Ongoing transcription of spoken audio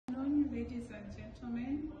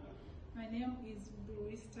gentlemen, my name is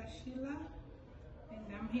Brewista Sheila, and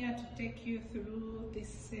I'm here to take you through this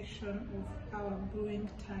session of our brewing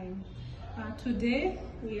time. Today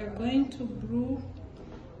we are going to brew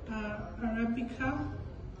Arabica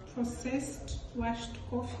processed washed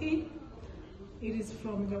coffee. It is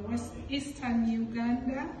from the eastern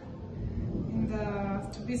Uganda,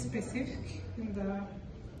 to be specific, in the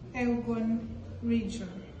Elgon region.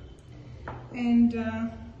 And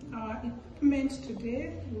our equipment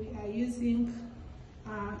today, we are using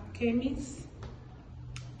chemists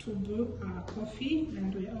to brew our coffee,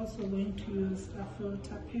 and we're also going to use a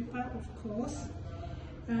filter paper, of course.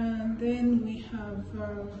 And then we have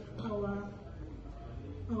our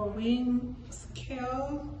weighing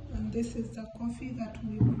scale, and this is the coffee that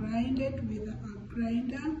we grinded with a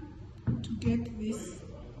grinder to get this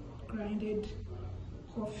grinded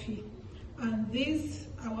coffee. And this,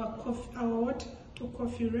 our water to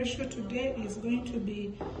coffee ratio today is going to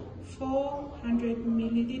be 400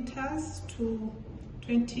 milliliters to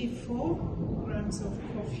 24 grams of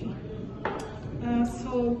coffee.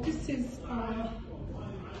 So this is our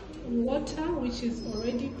water, which is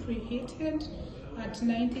already preheated at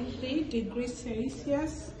 93 degrees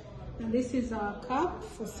Celsius, and this is our cup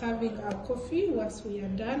for serving our coffee once we are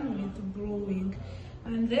done with brewing.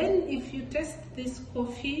 And then if you test this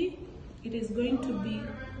coffee, it is going to be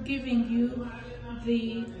giving you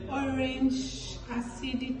the orange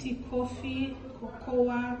acidity coffee,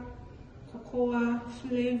 cocoa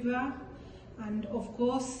flavor, and of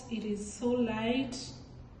course it is so light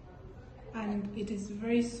and it is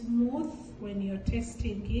very smooth when you're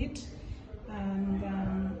tasting it. And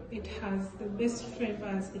it has the best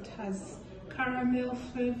flavors. It has caramel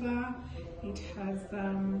flavor, it has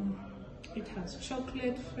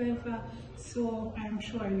chocolate flavor, so I'm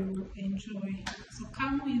sure you will enjoy. So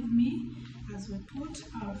come with me as we put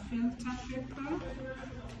our filter paper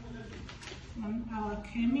on our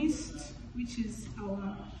chemist, which is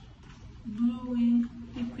our brewing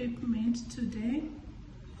equipment today.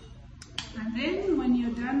 And then when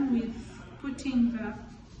you're done with putting the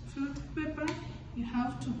filter paper, you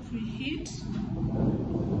have to preheat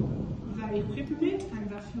the equipment and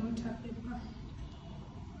the filter paper.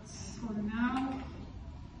 So now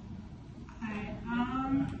I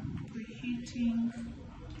am preheating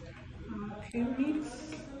our chemix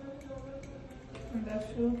and the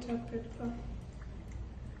filter paper.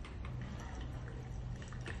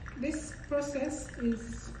 This process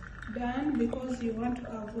is done because you want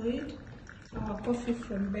to avoid our coffee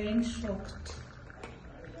from being shocked.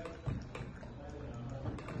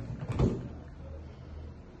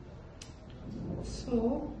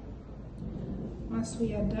 So once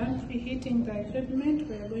we are done preheating the equipment,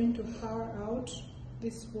 we are going to pour out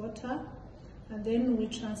this water, and then we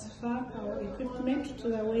transfer our equipment to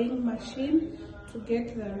the weighing machine to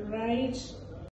get the right